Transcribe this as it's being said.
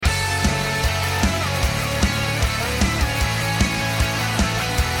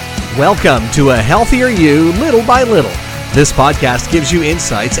Welcome to A Healthier You, Little by Little. This podcast gives you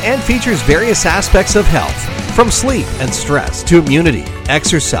insights and features various aspects of health, from sleep and stress to immunity,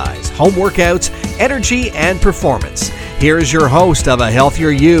 exercise, home workouts, energy, and performance. Here is your host of A Healthier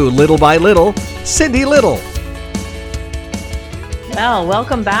You, Little by Little, Cindy Little. Well,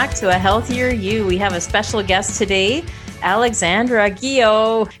 welcome back to A Healthier You. We have a special guest today, Alexandra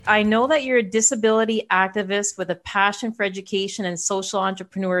Guillot. I know that you're a disability activist with a passion for education and social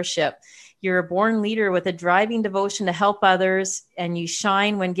entrepreneurship. You're a born leader with a driving devotion to help others, and you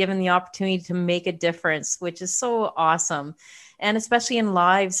shine when given the opportunity to make a difference, which is so awesome, and especially in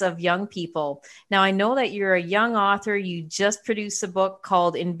lives of young people. Now, I know that you're a young author. You just produced a book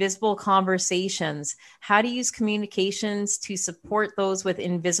called Invisible Conversations, How to Use Communications to Support Those with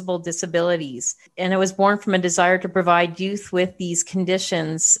Invisible Disabilities. And it was born from a desire to provide youth with these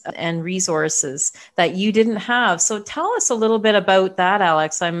conditions and resources that you didn't have. So tell us a little bit about that,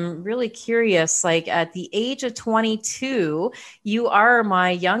 Alex. I'm really curious. Like, at the age of 22, you are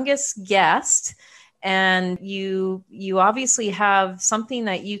my youngest guest. And you obviously have something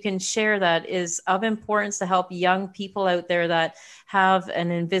that you can share that is of importance to help young people out there that have an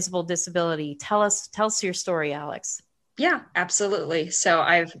invisible disability. Tell us your story, Alex. Yeah, absolutely. So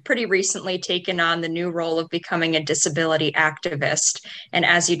I've pretty recently taken on the new role of becoming a disability activist. And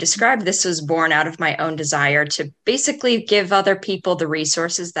as you described, this was born out of my own desire to basically give other people the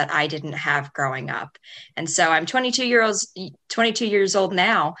resources that I didn't have growing up. And so I'm 22 years old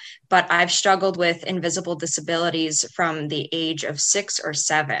now, but I've struggled with invisible disabilities from the age of 6 or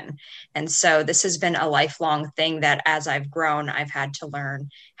 7. And so this has been a lifelong thing that as I've grown, I've had to learn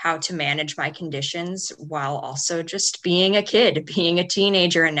how to manage my conditions while also just being a kid, being a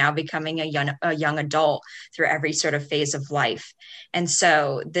teenager, and now becoming a young adult through every sort of phase of life. And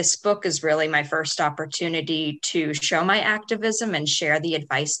so this book is really my first opportunity to show my activism and share the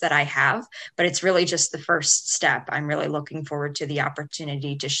advice that I have, but it's really just the first step. I'm really looking forward to the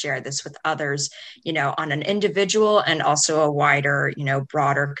opportunity to share this with others, on an individual and also a wider,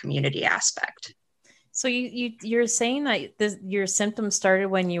 broader community aspect. So you're saying that your symptoms started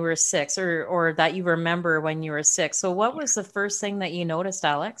when you were 6 or that you remember when you were 6. So what was the first thing that you noticed,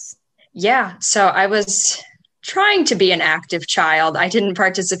 Alex? Yeah, so I was trying to be an active child. I didn't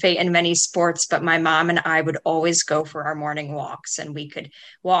participate in many sports, but my mom and I would always go for our morning walks, and we could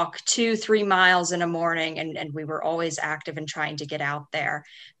walk 2-3 miles in a morning, and we were always active and trying to get out there.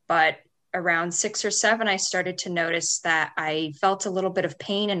 But around 6 or 7, I started to notice that I felt a little bit of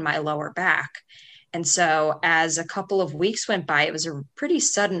pain in my lower back. And so as a couple of weeks went by, it was a pretty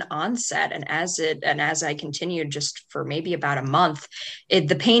sudden onset. And as I continued just for maybe about a month,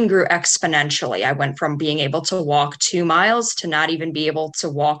 the pain grew exponentially. I went from being able to walk 2 miles to not even be able to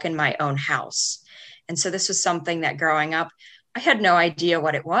walk in my own house. And so this was something that growing up, I had no idea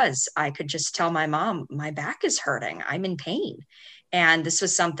what it was. I could just tell my mom, my back is hurting. I'm in pain. And this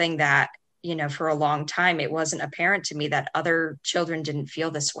was something that, for a long time, it wasn't apparent to me that other children didn't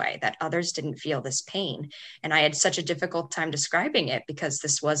feel this way, that others didn't feel this pain. And I had such a difficult time describing it because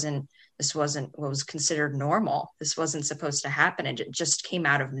this wasn't what was considered normal. This wasn't supposed to happen. And it just came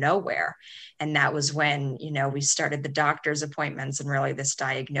out of nowhere. And that was when, we started the doctor's appointments and really this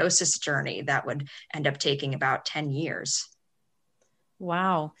diagnosis journey that would end up taking about 10 years.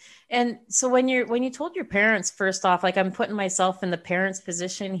 Wow. And so when you told your parents, first off, like, I'm putting myself in the parents'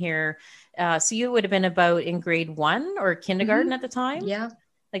 position here. So you would have been about in grade 1 or kindergarten at the time? Yeah.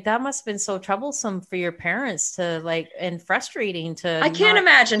 Like, that must have been so troublesome for your parents and frustrating to. I can't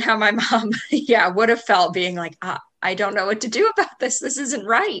imagine how my mom, would have felt being like, I don't know what to do about this. This isn't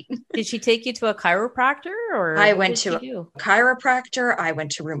right. Did she take you to a chiropractor, or I went to a chiropractor. I went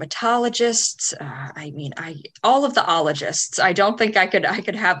to rheumatologists. All of the ologists. I don't think I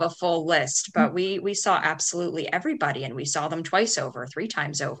could have a full list, but we saw absolutely everybody, and we saw them 3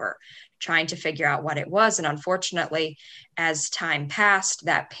 times over, trying to figure out what it was. And unfortunately, as time passed,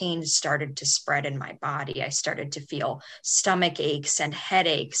 that pain started to spread in my body. I started to feel stomach aches and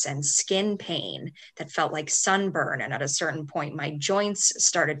headaches and skin pain that felt like sunburn. And at a certain point, my joints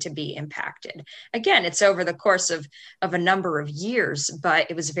started to be impacted. Again, it's over the course of a number of years, but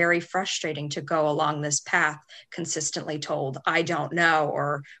it was very frustrating to go along this path consistently told, I don't know,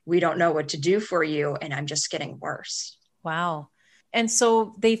 or we don't know what to do for you. And I'm just getting worse. Wow. And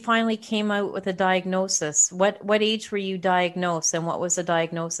so they finally came out with a diagnosis. What age were you diagnosed, and what was the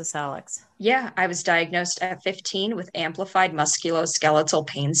diagnosis, Alex? Yeah, I was diagnosed at 15 with amplified musculoskeletal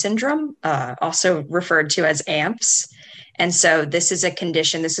pain syndrome, also referred to as AMPS. And so this is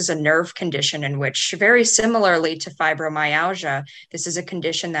a nerve condition in which, very similarly to fibromyalgia, this is a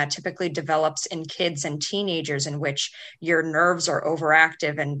condition that typically develops in kids and teenagers, in which your nerves are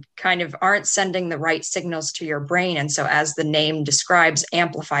overactive and kind of aren't sending the right signals to your brain. And so, as the name describes,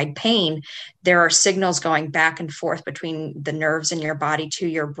 amplified pain, there are signals going back and forth between the nerves in your body to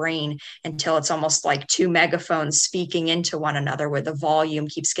your brain until it's almost like two megaphones speaking into one another, where the volume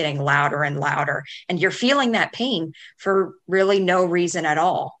keeps getting louder and louder. And you're feeling that pain for really no reason at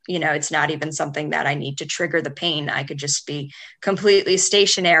all. It's not even something that I need to trigger the pain. I could just be completely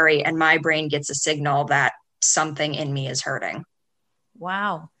stationary and my brain gets a signal that something in me is hurting.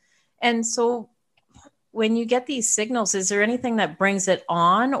 Wow. And so when you get these signals, is there anything that brings it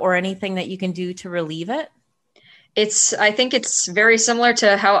on or anything that you can do to relieve it? I think it's very similar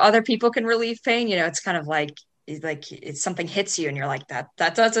to how other people can relieve pain. It's kind of like it's something hits you and you're like, that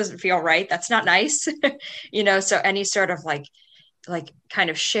doesn't feel right. That's not nice. So any sort of like kind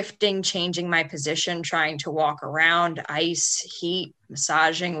of shifting, changing my position, trying to walk around, ice, heat,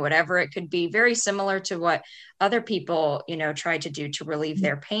 massaging, whatever it could be, very similar to what other people, try to do to relieve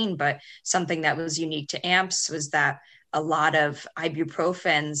their pain. But something that was unique to AMPS was that a lot of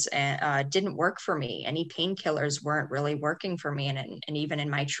ibuprofens didn't work for me. Any painkillers weren't really working for me. And even in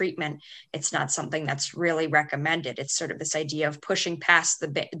my treatment, it's not something that's really recommended. It's sort of this idea of pushing past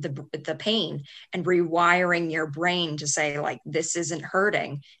the pain and rewiring your brain to say, like, this isn't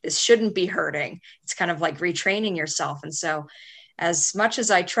hurting. This shouldn't be hurting. It's kind of like retraining yourself. And so as much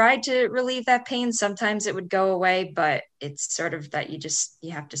as I tried to relieve that pain, sometimes it would go away, but it's sort of that you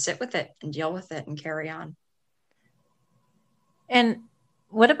have to sit with it and deal with it and carry on. And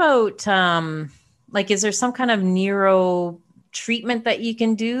what about, is there some kind of neuro treatment that you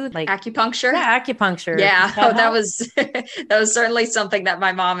can do? Like acupuncture? Yeah, acupuncture. Yeah, that was certainly something that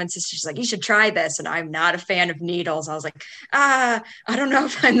my mom insisted. She's like, you should try this. And I'm not a fan of needles. I was like, I don't know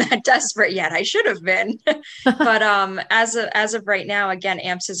if I'm that desperate yet. I should have been. But as of right now, again,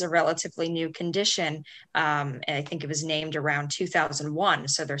 AMPS is a relatively new condition. And I think it was named around 2001.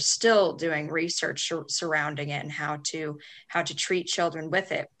 So they're still doing research surrounding it and how to treat children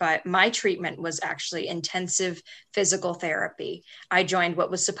with it. But my treatment was actually intensive physical therapy. I joined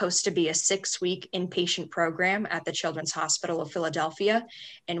what was supposed to be a 6-week inpatient program at the Children's Hospital of Philadelphia,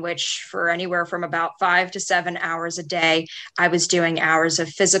 in which for anywhere from about 5 to 7 hours a day, I was doing hours of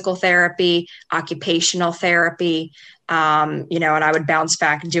physical therapy, occupational therapy, and I would bounce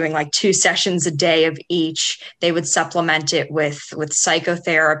back doing like 2 sessions a day of each. They would supplement it with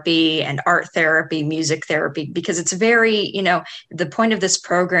psychotherapy and art therapy, music therapy, because it's very, the point of this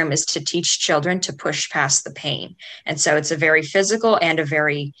program is to teach children to push past the pain. And so it's a very physical and a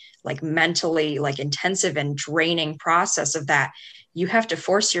very mentally intensive and draining process of that. You have to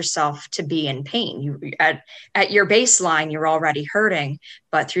force yourself to be in pain. You at your baseline, you're already hurting,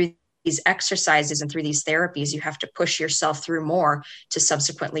 but through these exercises and through these therapies, you have to push yourself through more to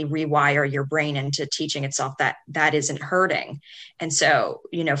subsequently rewire your brain into teaching itself that isn't hurting. And so,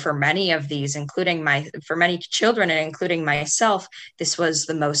 for many of these, for many children and including myself, this was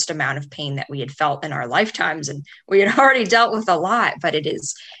the most amount of pain that we had felt in our lifetimes. And we had already dealt with a lot, but it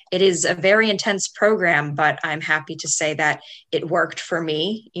is a very intense program, but I'm happy to say that it worked for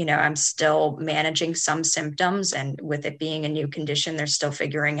me. I'm still managing some symptoms, and with it being a new condition, they're still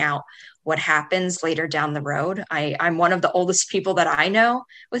figuring out what happens later down the road. I'm one of the oldest people that I know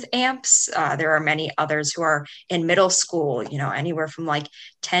with AMPS. There are many others who are in middle school, anywhere from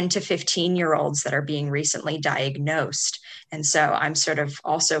 10 to 15-year-olds that are being recently diagnosed. And so I'm sort of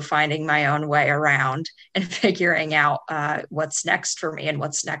also finding my own way around and figuring out what's next for me and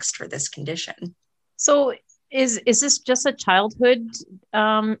what's next for this condition. So is this just a childhood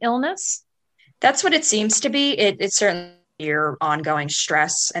illness? That's what it seems to be. It's certainly your ongoing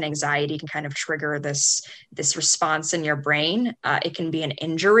stress and anxiety can kind of trigger this response in your brain. It can be an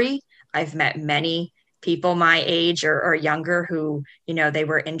injury. I've met many people my age or younger who, they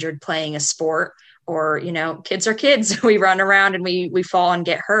were injured playing a sport, or, kids are kids. We run around and we fall and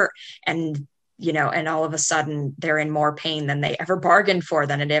get hurt. And and all of a sudden they're in more pain than they ever bargained for,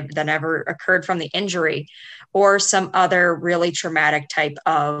 than ever occurred from the injury, or some other really traumatic type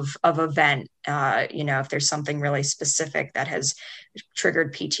of event. If there's something really specific that has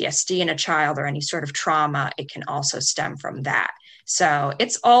triggered PTSD in a child or any sort of trauma, it can also stem from that. So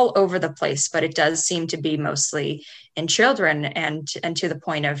it's all over the place, but it does seem to be mostly in children. And to the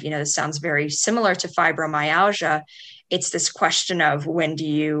point of, this sounds very similar to fibromyalgia. it's this question of, when do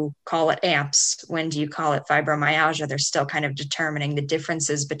you call it AMPS? When do you call it fibromyalgia? They're still kind of determining the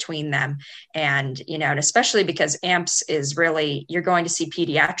differences between them. And, and especially because AMPS is really, you're going to see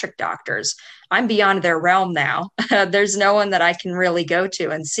pediatric doctors. I'm beyond their realm now. There's no one that I can really go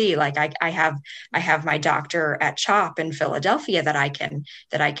to and see. Like I have my doctor at CHOP in Philadelphia that I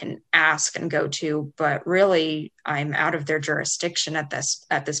can ask and go to, but really I'm out of their jurisdiction at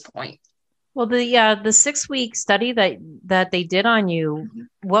this point. Well, the 6-week study that they did on you,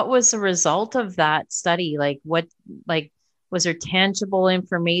 what was the result of that study? Was there tangible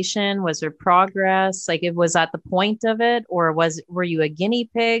information? Was there progress? Like, it was at the point of it, or were you a guinea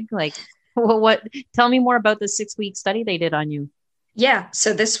pig? Like, tell me more about the 6-week study they did on you. Yeah.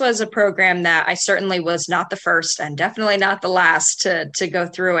 So this was a program that I certainly was not the first and definitely not the last to go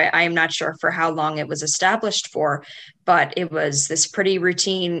through it. I am not sure for how long it was established for, but it was this pretty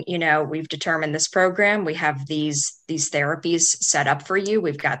routine, we've determined this program. We have these therapies set up for you.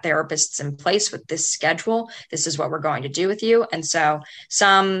 We've got therapists in place with this schedule. This is what we're going to do with you. And so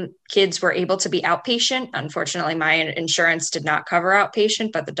some kids were able to be outpatient. Unfortunately, my insurance did not cover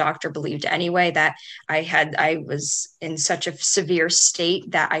outpatient, but the doctor believed anyway that I was in such a severe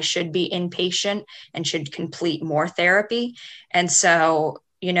state that I should be inpatient and should complete more therapy. And so,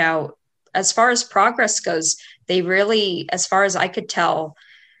 as far as progress goes, they really, as far as I could tell,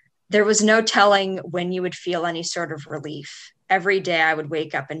 there was no telling when you would feel any sort of relief. Every day I would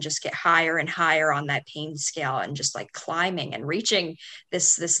wake up and just get higher and higher on that pain scale, and just like climbing and reaching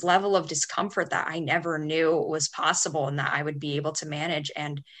this level of discomfort that I never knew was possible and that I would be able to manage.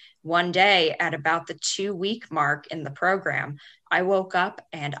 And one day at about the 2-week mark in the program, I woke up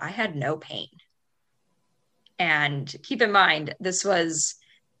and I had no pain. And keep in mind, this was,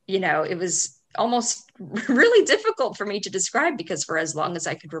 it was almost really difficult for me to describe, because for as long as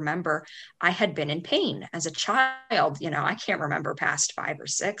I could remember, I had been in pain as a child. I can't remember past 5 or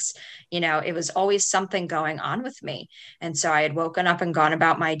 6. It was always something going on with me. And so I had woken up and gone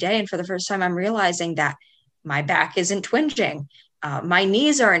about my day. And for the first time, I'm realizing that my back isn't twinging. My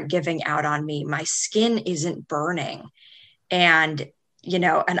knees aren't giving out on me. My skin isn't burning. And and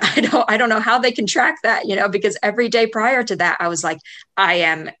I don't know how they can track that, because every day prior to that, I was like, I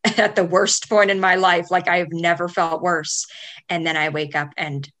am at the worst point in my life. Like, I have never felt worse. And then I wake up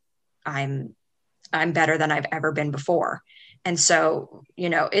and I'm better than I've ever been before. And so,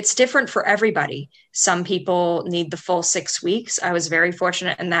 it's different for everybody. Some people need the full 6 weeks. I was very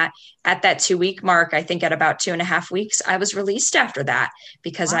fortunate in that at that 2-week mark, I think at about 2.5 weeks, I was released after that,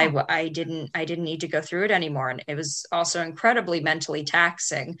 because wow. I didn't need to go through it anymore. And it was also incredibly mentally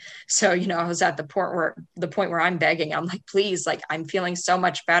taxing. So, I was at the point where I'm begging, I'm like, please, like, I'm feeling so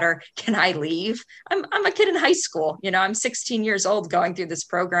much better. Can I leave? I'm a kid in high school. I'm 16 years old going through this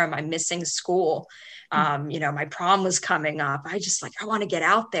program. I'm missing school. My prom was coming up. I want to get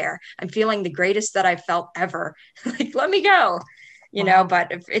out there. I'm feeling the greatest that I've felt ever. Like, let me go, wow.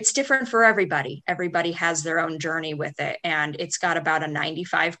 But it's different for everybody. Everybody has their own journey with it. And it's got about a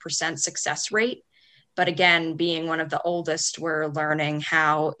 95% success rate. But again, being one of the oldest, we're learning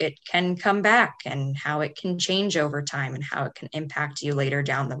how it can come back and how it can change over time and how it can impact you later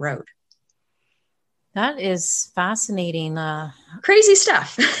down the road. That is fascinating. Crazy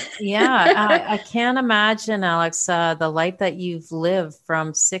stuff. Yeah, I can't imagine, Alex, the life that you've lived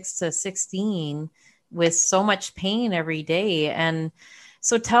from 6 to 16 with so much pain every day. And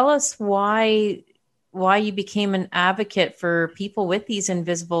so tell us why you became an advocate for people with these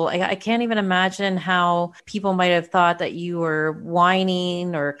invisible. I can't even imagine how people might have thought that you were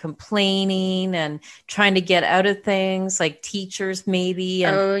whining or complaining and trying to get out of things, like teachers maybe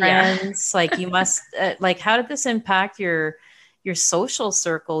and friends. Yeah. Like, you must how did this impact your social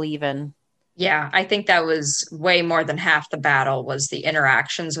circle even? Yeah, I think that was way more than half the battle, was the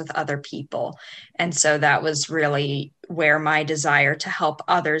interactions with other people. And so that was really where my desire to help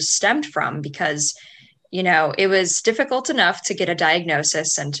others stemmed from, because it was difficult enough to get a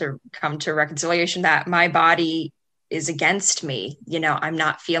diagnosis and to come to reconciliation that my body is against me. I'm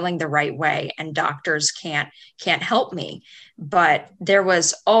not feeling the right way, and doctors can't help me. But there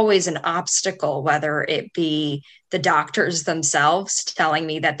was always an obstacle, whether it be the doctors themselves telling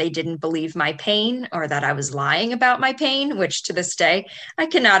me that they didn't believe my pain, or that I was lying about my pain, which to this day, I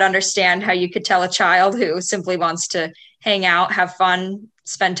cannot understand how you could tell a child who simply wants to hang out, have fun,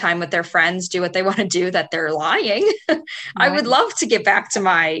 spend time with their friends, do what they want to do, that they're lying. Right. I would love to get back to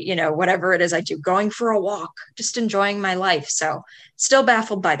my, whatever it is I do, going for a walk, just enjoying my life. So still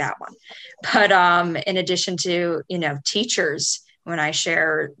baffled by that one. But in addition to, teachers, when I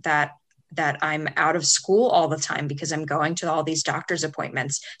share that I'm out of school all the time because I'm going to all these doctor's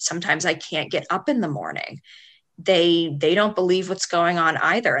appointments, sometimes I can't get up in the morning. they don't believe what's going on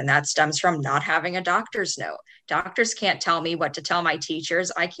either. And that stems from not having a doctor's note. Doctors can't tell me what to tell my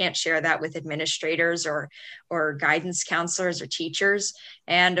teachers. I can't share that with administrators or guidance counselors or teachers.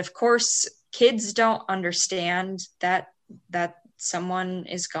 And of course, kids don't understand that someone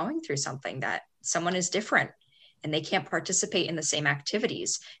is going through something, that someone is different and they can't participate in the same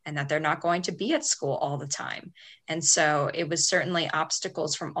activities, and that they're not going to be at school all the time. And so it was certainly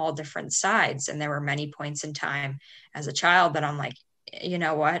obstacles from all different sides. And there were many points in time as a child that I'm like, you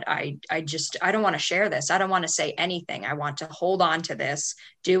know what, I don't want to share this. I don't want to say anything. I want to hold on to this,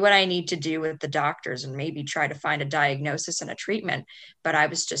 do what I need to do with the doctors, and maybe try to find a diagnosis and a treatment. But I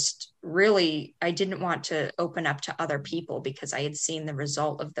was just really, I didn't want to open up to other people, because I had seen the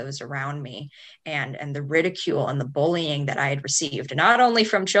result of those around me, and the ridicule and the bullying that I had received, not only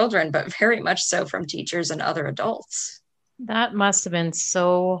from children, but very much so from teachers and other adults. That must have been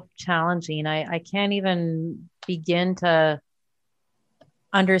so challenging. I can't even begin to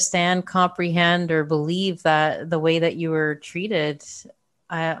understand, comprehend, or believe that the way that you were treated.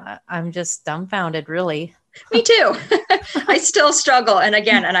 I'm just dumbfounded, really. Me too. I still struggle. And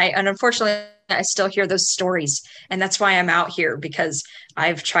again, and unfortunately, I still hear those stories. And that's why I'm out here, because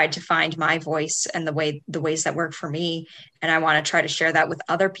I've tried to find my voice and the ways that work for me. And I want to try to share that with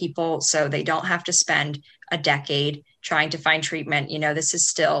other people, so they don't have to spend a decade trying to find treatment. This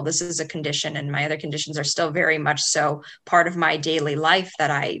is a condition, and my other conditions are still very much so part of my daily life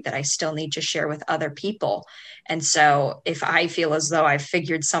that I still need to share with other people. And so if I feel as though I've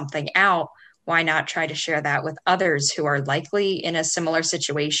figured something out, why not try to share that with others who are likely in a similar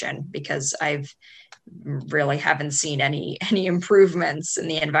situation? Because I've really haven't seen any improvements in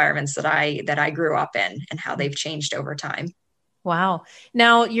the environments that I grew up in, and how they've changed over time. Wow.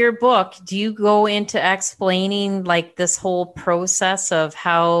 Now, your book, do you go into explaining like this whole process of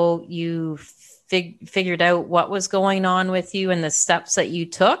how you figured out what was going on with you and the steps that you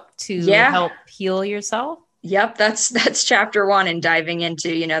took to help heal yourself? Yep. That's chapter 1, in diving into,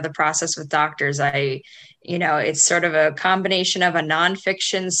 the process with doctors. It's sort of a combination of a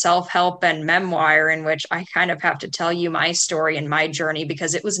nonfiction, self-help, and memoir, in which I kind of have to tell you my story and my journey,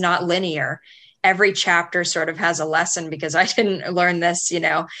 because it was not linear. Every chapter sort of has a lesson, because I didn't learn this,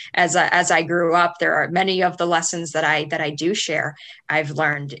 as I grew up. There are many of the lessons that I do share, I've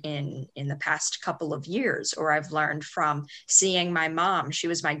learned in the past couple of years, or I've learned from seeing my mom. She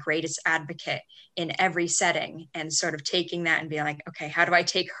was my greatest advocate in every setting, and sort of taking that and being like, okay, how do I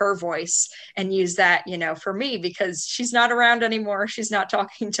take her voice and use that, for me, because she's not around anymore. She's not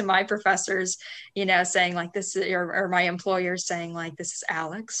talking to my professors, saying like this, or my employers saying like, this is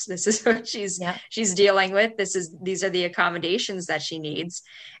Alex, this is what she's dealing with. These are the accommodations that she needs.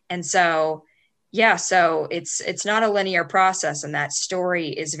 And so, so it's not a linear process, and that story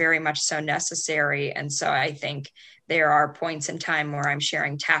is very much so necessary. And so I think there are points in time where I'm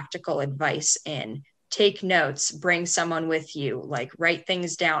sharing tactical advice in take notes, bring someone with you, like write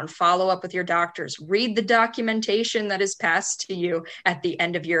things down, follow up with your doctors, read the documentation that is passed to you at the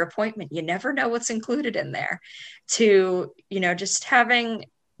end of your appointment. You never know what's included in there. To, just having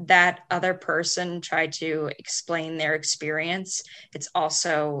that other person try to explain their experience. It's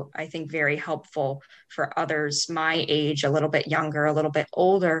also, I think, very helpful for others my age, a little bit younger, a little bit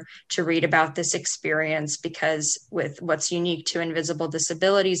older, to read about this experience, because with what's unique to invisible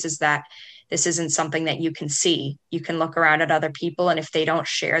disabilities is that this isn't something that you can see. You can look around at other people, and if they don't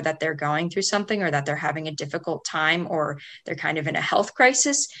share that they're going through something, or that they're having a difficult time, or they're kind of in a health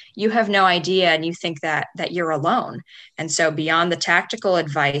crisis, you have no idea, and you think that you're alone. And so beyond the tactical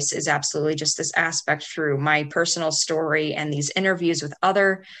advice is absolutely just this aspect through my personal story and these interviews with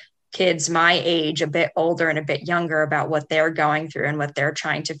other kids my age, a bit older and a bit younger, about what they're going through and what they're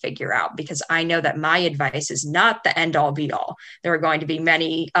trying to figure out. Because I know that my advice is not the end all be all. There are going to be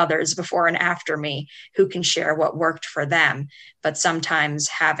many others before and after me who can share what worked for them. But sometimes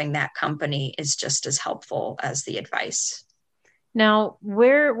having that company is just as helpful as the advice. Now,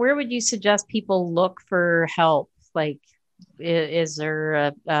 where would you suggest people look for help? Like, is there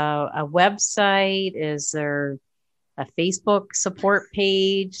a website? Is there a Facebook support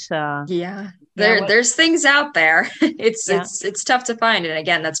page? There's things out there. It's tough to find. And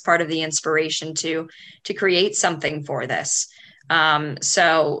again, that's part of the inspiration to create something for this.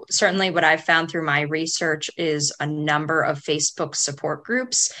 So certainly what I've found through my research is a number of Facebook support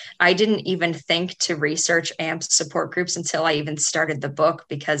groups. I didn't even think to research AMP support groups until I even started the book,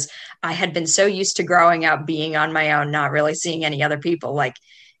 because I had been so used to growing up being on my own, not really seeing any other people. Like,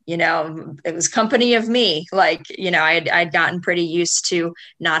 it was company of me. Like, I'd gotten pretty used to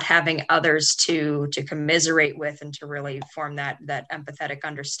not having others to commiserate with and to really form that empathetic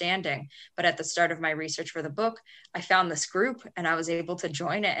understanding. But at the start of my research for the book, I found this group and I was able to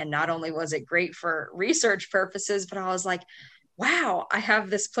join it. And not only was it great for research purposes, but I was like, wow, I have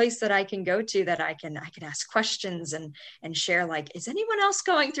this place that I can go to that I can ask questions and share, like, is anyone else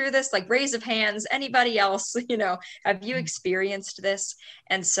going through this? Like, raise of hands, anybody else, have you experienced this?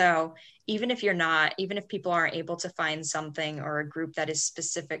 And so even if people aren't able to find something or a group that is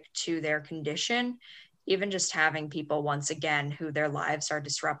specific to their condition, even just having people, once again, who their lives are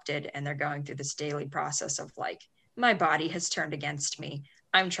disrupted and they're going through this daily process of like, my body has turned against me.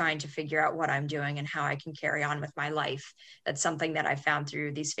 I'm trying to figure out what I'm doing and how I can carry on with my life. That's something that I found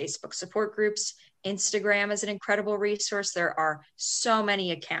through these Facebook support groups. Instagram is an incredible resource. There are so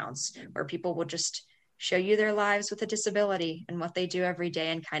many accounts where people will just show you their lives with a disability and what they do every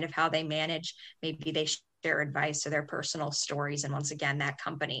day and kind of how they manage. Maybe they share advice or their personal stories. And once again, that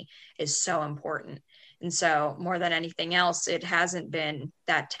company is so important. And so more than anything else, it hasn't been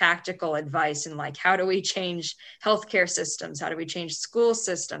that tactical advice in like, how do we change healthcare systems? How do we change school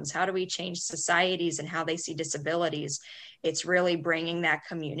systems? How do we change societies and how they see disabilities? It's really bringing that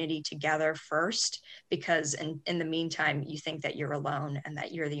community together first, because in the meantime, you think that you're alone and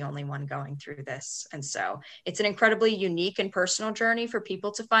that you're the only one going through this. And so it's an incredibly unique and personal journey for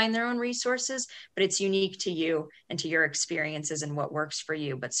people to find their own resources, but it's unique to you and to your experiences and what works for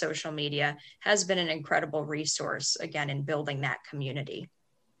you. But social media has been an incredible resource, again, in building that community.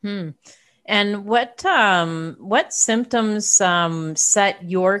 And what symptoms set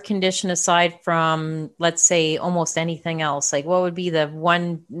your condition aside from, let's say, almost anything else? Like, what would be the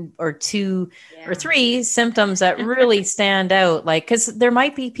one or two or three symptoms that really stand out? Like, because there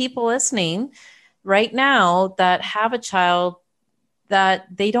might be people listening right now that have a child that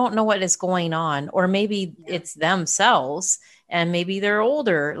they don't know what is going on, or maybe it's themselves. And maybe they're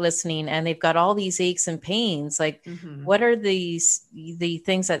older listening and they've got all these aches and pains. Like, what are the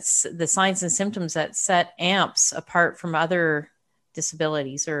things the signs and symptoms that set AMPS apart from other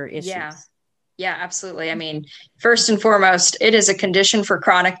disabilities or issues? Yeah, absolutely. I mean, first and foremost, it is a condition for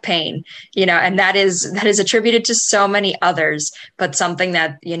chronic pain, and that is attributed to so many others, but something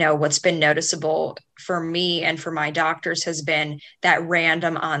that, what's been noticeable for me and for my doctors has been that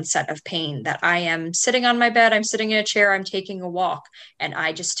random onset of pain, that I am sitting on my bed, I'm sitting in a chair, I'm taking a walk, and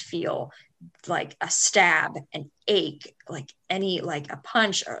I just feel like a stab, an ache, like a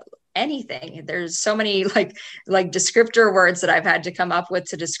punch or anything. There's so many like descriptor words that I've had to come up with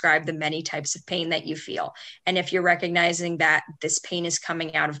to describe the many types of pain that you feel. And if you're recognizing that this pain is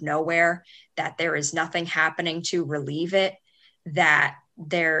coming out of nowhere, that there is nothing happening to relieve it, that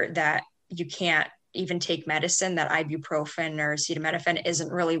you can't even take medicine, that ibuprofen or acetaminophen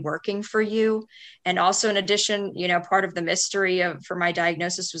isn't really working for you. And also, in addition, part of the mystery for my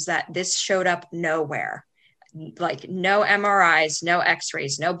diagnosis was that this showed up nowhere. Like, no MRIs, no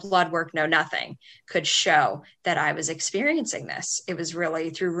x-rays, no blood work, no nothing could show that I was experiencing this. It was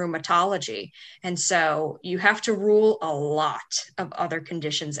really through rheumatology. And so you have to rule a lot of other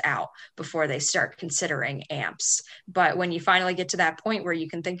conditions out before they start considering AMPS. But when you finally get to that point where you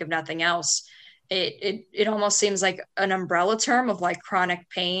can think of nothing else, it almost seems like an umbrella term of like chronic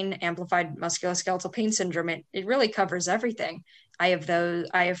pain, amplified musculoskeletal pain syndrome. It really covers everything. I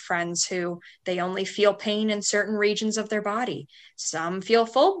have friends who they only feel pain in certain regions of their body. Some feel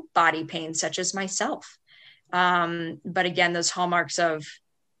full body pain, such as myself. But again, those hallmarks of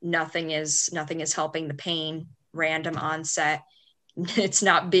nothing is helping the pain, random onset, it's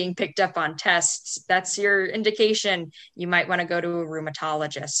not being picked up on tests. That's your indication. You might want to go to a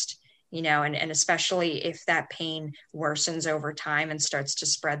rheumatologist. And especially if that pain worsens over time and starts to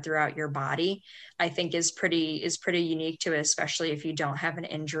spread throughout your body, I think is pretty unique to it, especially if you don't have an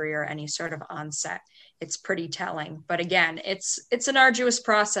injury or any sort of onset. It's pretty telling. But again, it's an arduous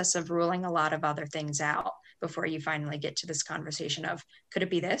process of ruling a lot of other things out before you finally get to this conversation of, could it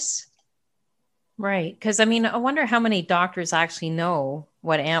be this? Right. Because I mean, I wonder how many doctors actually know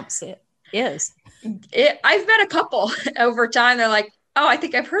what AMPS is. I've met a couple over time. They're like, oh, I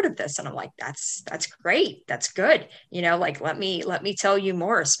think I've heard of this. And I'm like, that's great. That's good. Let me tell you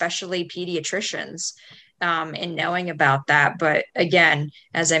more, especially pediatricians, in knowing about that. But again,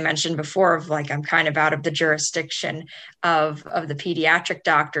 as I mentioned before, I'm kind of out of the jurisdiction of the pediatric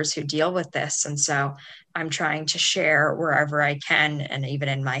doctors who deal with this. And so I'm trying to share wherever I can. And even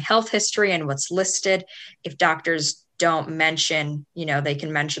in my health history and what's listed, if doctors don't mention, they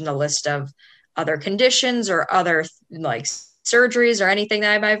can mention the list of other conditions or other surgeries or anything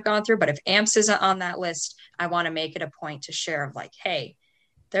that I might have gone through. But if AMPS isn't on that list, I want to make it a point to share of hey,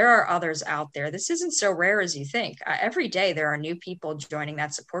 there are others out there. This isn't so rare as you think. Every day there are new people joining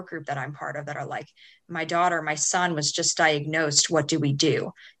that support group that I'm part of that are like, my son was just diagnosed. What do we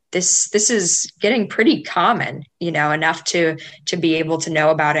do? This is getting pretty common, enough to be able to know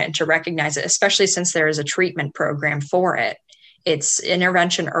about it and to recognize it, especially since there is a treatment program for it. It's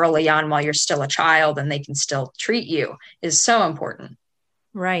intervention early on while you're still a child and they can still treat you is so important.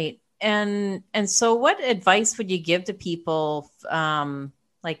 Right. And so what advice would you give to people,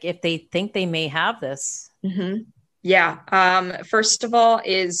 like if they think they may have this? Mm-hmm. Yeah. First of all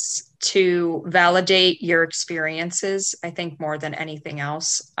is to validate your experiences. I think more than anything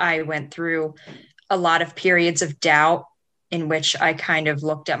else, I went through a lot of periods of doubt in which I kind of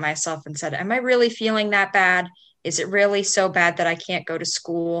looked at myself and said, am I really feeling that bad? Is it really so bad that I can't go to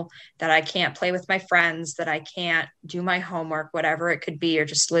school, that I can't play with my friends, that I can't do my homework, whatever it could be, or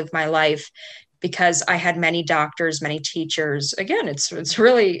just live my life? Because I had many doctors, many teachers. Again, it's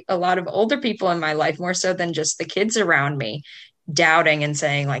really a lot of older people in my life, more so than just the kids around me, doubting and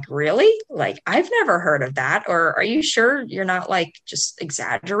saying like, really? Like, I've never heard of that. Or are you sure you're not like just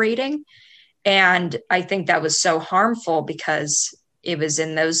exaggerating? And I think that was so harmful because it was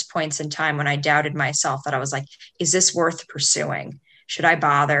in those points in time when I doubted myself that I was like, is this worth pursuing? Should I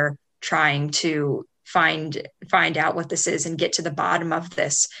bother trying to find out what this is and get to the bottom of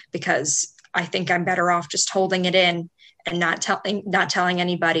this? Because I think I'm better off just holding it in and not telling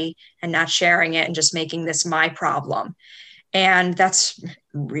anybody and not sharing it and just making this my problem. And that's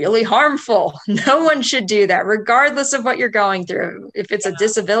really harmful. No one should do that, regardless of what you're going through. If it's a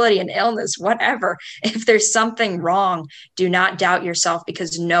disability, an illness, whatever, if there's something wrong, do not doubt yourself,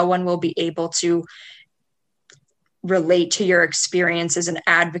 because no one will be able to relate to your experiences and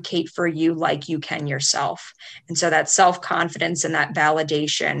advocate for you like you can yourself. And so that self-confidence and that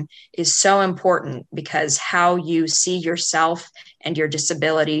validation is so important, because how you see yourself and your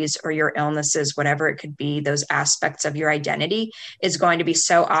disabilities or your illnesses, whatever it could be, those aspects of your identity is going to be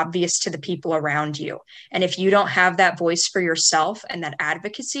so obvious to the people around you. And if you don't have that voice for yourself and that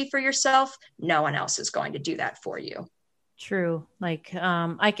advocacy for yourself, no one else is going to do that for you. True. Like,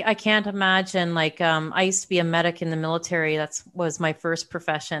 I can't imagine, like, I used to be a medic in the military. Was my first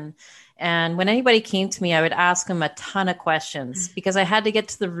profession. And when anybody came to me, I would ask them a ton of questions because I had to get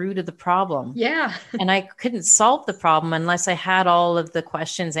to the root of the problem. Yeah. And I couldn't solve the problem unless I had all of the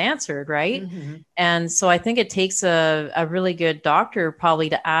questions answered. Right. Mm-hmm. And so I think it takes a really good doctor probably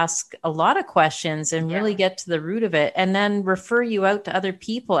to ask a lot of questions and really get to the root of it, and then refer you out to other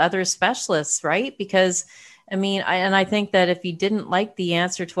people, other specialists. Right. Because I mean, I think that if you didn't like the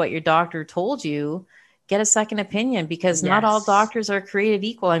answer to what your doctor told you, get a second opinion, because not all doctors are created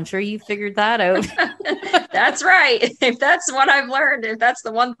equal. I'm sure you figured that out. That's right. If that's what I've learned, if that's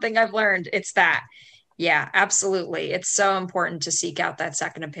the one thing I've learned, it's that. Yeah, absolutely. It's so important to seek out that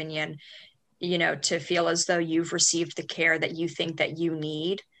second opinion, to feel as though you've received the care that you think that you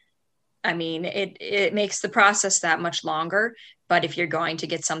need. I mean, it makes the process that much longer. But if you're going to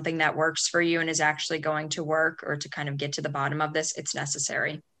get something that works for you and is actually going to work, or to kind of get to the bottom of this, it's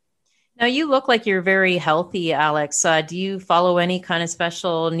necessary. Now, you look like you're very healthy, Alex. Do you follow any kind of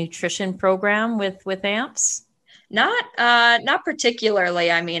special nutrition program with AMPS? Not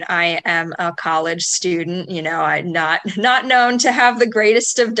particularly. I mean, I am a college student, I'm not known to have the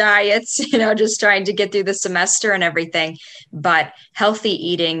greatest of diets, just trying to get through the semester and everything. But healthy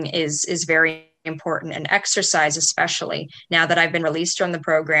eating is very important, and exercise, especially now that I've been released from the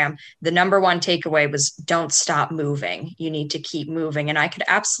program. The number one takeaway was don't stop moving. You need to keep moving. And I could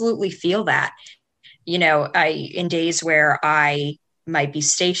absolutely feel that, in days where I might be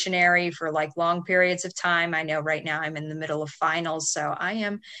stationary for like long periods of time. I know right now I'm in the middle of finals, so I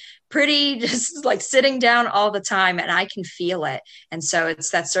am pretty just like sitting down all the time, and I can feel it. And so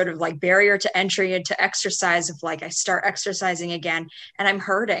it's that sort of like barrier to entry into exercise of like, I start exercising again and I'm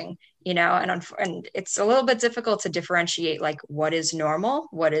hurting, and it's a little bit difficult to differentiate like what is normal,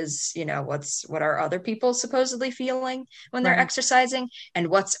 what is, what are other people supposedly feeling when they're exercising, and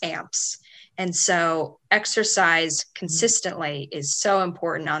what's AMPS. And so exercise consistently is so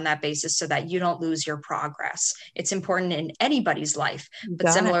important on that basis, so that you don't lose your progress. It's important in anybody's life.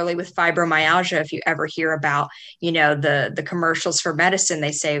 But similarly with fibromyalgia, if you ever hear about, the commercials for medicine,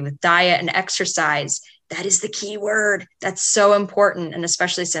 they say with diet and exercise, that is the key word. That's so important. And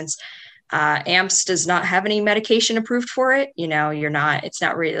especially since AMPS does not have any medication approved for it. It's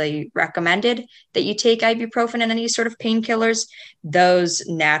not really recommended that you take ibuprofen and any sort of painkillers. Those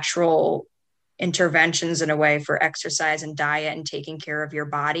natural interventions in a way for exercise and diet and taking care of your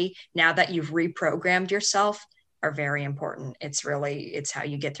body, now that you've reprogrammed yourself, are very important. It's how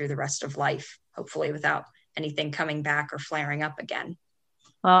you get through the rest of life, hopefully without anything coming back or flaring up again.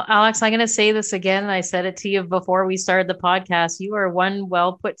 Well, Alex, I'm going to say this again. I said it to you before we started the podcast. You are one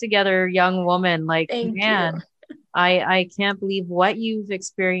well put together young woman. Like, Thank you. man, I can't believe what you've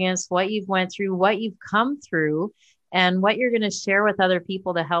experienced, what you've went through, what you've come through, and what you're going to share with other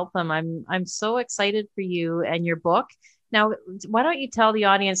people to help them. I'm so excited for you and your book. Now, why don't you tell the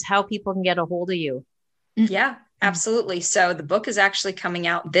audience how people can get a hold of you? Yeah, absolutely. So the book is actually coming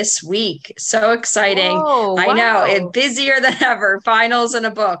out this week. So exciting. Oh, I know, wow. busier than ever. Finals and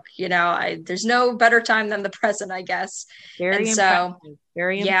a book, there's no better time than the present, I guess. Very And so impressive.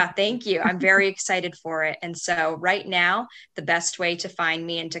 Very yeah, impressive. thank you. I'm very excited for it. And so right now, the best way to find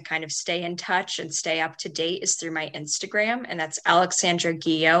me and to kind of stay in touch and stay up to date is through my Instagram. And that's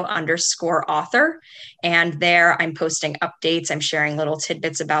Alexandra_author. And there I'm posting updates. I'm sharing little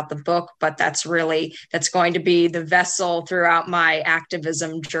tidbits about the book, but that's going to be the vessel throughout my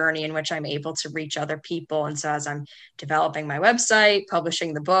activism journey in which I'm able to reach other people. And so as I'm developing my website,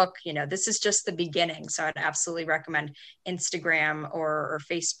 publishing the book, this is just the beginning. So I'd absolutely recommend Instagram or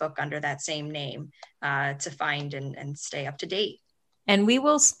Facebook under that same name to find and stay up to date. And we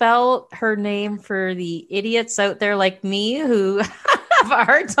will spell her name for the idiots out there like me who have a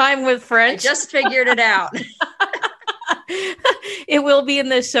hard time with French. I just figured it out. It will be in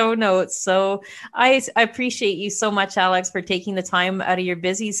the show notes. So I appreciate you so much, Alex, for taking the time out of your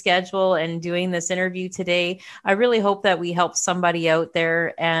busy schedule and doing this interview today. I really hope that we help somebody out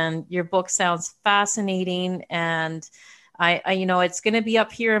there, and your book sounds fascinating, and I it's going to be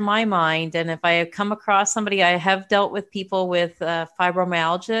up here in my mind. And if I come across somebody, I have dealt with people with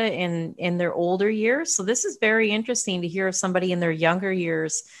fibromyalgia in their older years. So this is very interesting to hear of somebody in their younger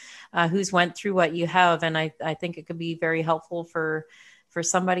years who's went through what you have. And I think it could be very helpful for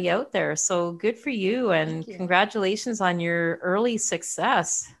somebody out there. So good for you. And congratulations on your early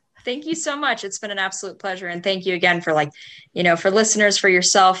success. Thank you so much. It's been an absolute pleasure. And thank you again for for listeners, for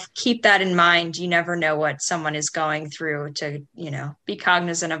yourself, keep that in mind. You never know what someone is going through, to, be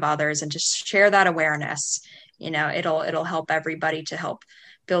cognizant of others and just share that awareness. It'll help everybody to help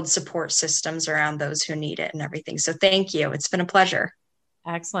build support systems around those who need it and everything. So thank you. It's been a pleasure.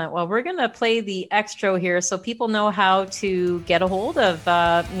 Excellent. Well, we're going to play the extra here so people know how to get a hold of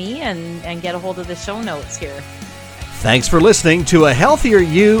me and get a hold of the show notes here. Thanks for listening to A Healthier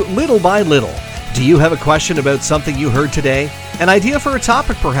You Little by Little. Do you have a question about something you heard today? An idea for a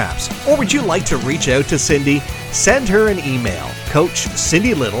topic perhaps? Or would you like to reach out to Cindy? Send her an email,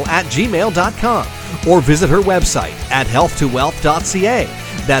 coachcindylittle@gmail.com, or visit her website at health2wealth.ca.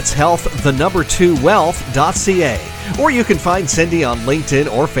 That's health2wealth.ca. Or you can find Cindy on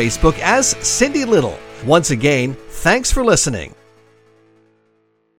LinkedIn or Facebook as Cindy Little. Once again, thanks for listening.